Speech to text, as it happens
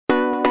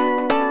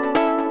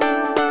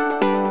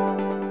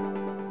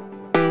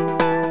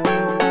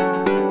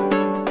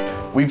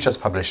We've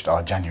just published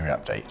our January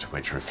update,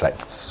 which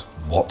reflects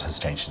what has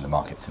changed in the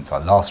market since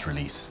our last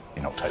release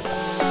in October.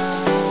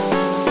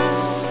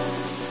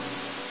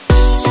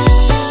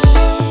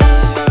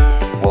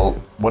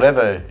 Well,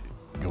 whatever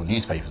your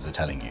newspapers are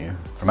telling you,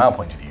 from our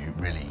point of view,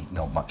 really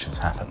not much has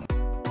happened.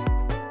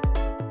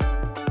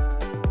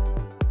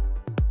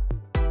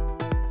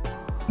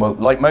 Well,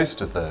 like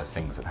most of the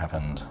things that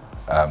happened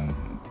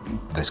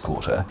this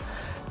quarter,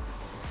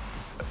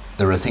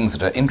 there are things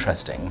that are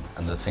interesting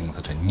and there are things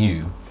that are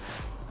new,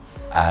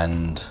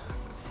 and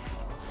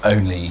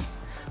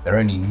they're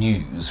only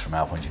news from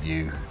our point of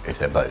view if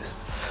they're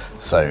both.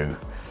 So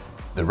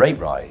the rate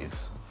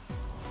rise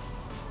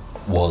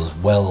was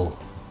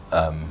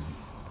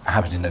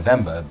happened in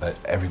November, but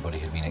everybody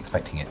had been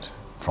expecting it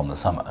from the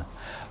summer.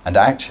 And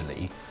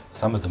actually,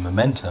 some of the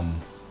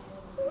momentum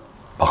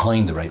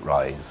behind the rate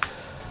rise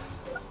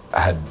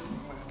had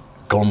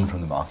gone from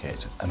the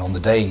market, and on the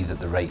day that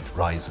the rate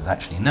rise was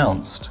actually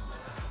announced,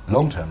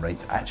 long-term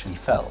rates actually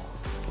fell.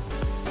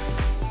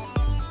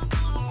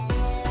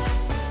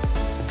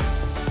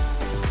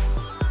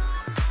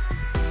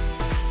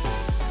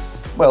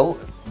 Well,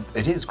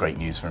 it is great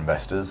news for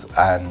investors,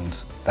 and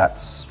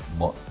that's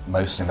what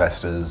most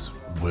investors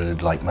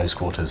would like most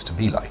quarters to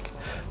be like.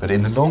 But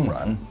in the long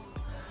run,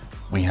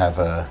 we have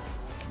a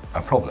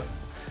problem.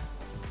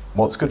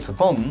 What's good for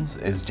bonds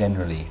is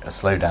generally a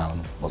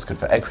slowdown. What's good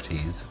for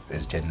equities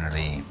is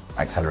generally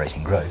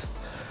accelerating growth.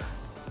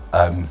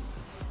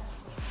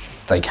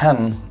 They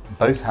can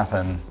both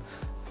happen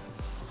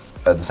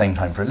at the same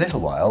time for a little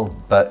while,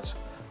 but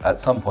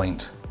at some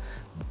point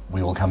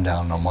we will come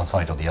down on one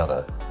side or the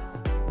other.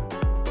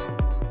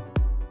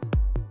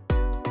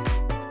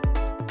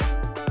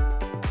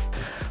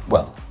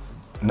 Well,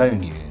 no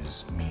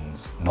news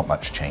means not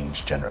much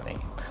change generally.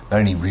 There are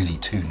only really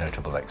two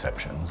notable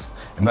exceptions.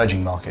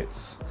 Emerging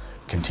markets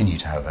continue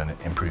to have an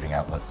improving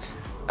outlook,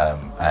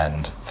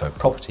 and for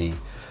property,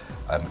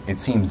 it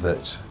seems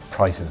that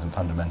prices and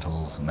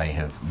fundamentals may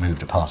have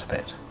moved apart a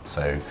bit,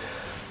 so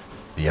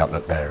the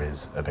outlook there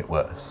is a bit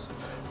worse.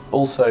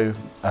 Also,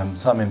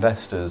 some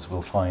investors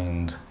will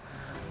find,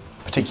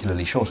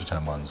 particularly shorter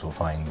term ones, will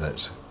find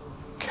that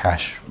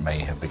cash may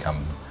have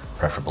become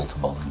preferable to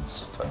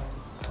bonds for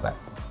that.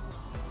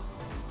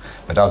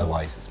 But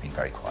otherwise, it's been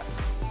very quiet.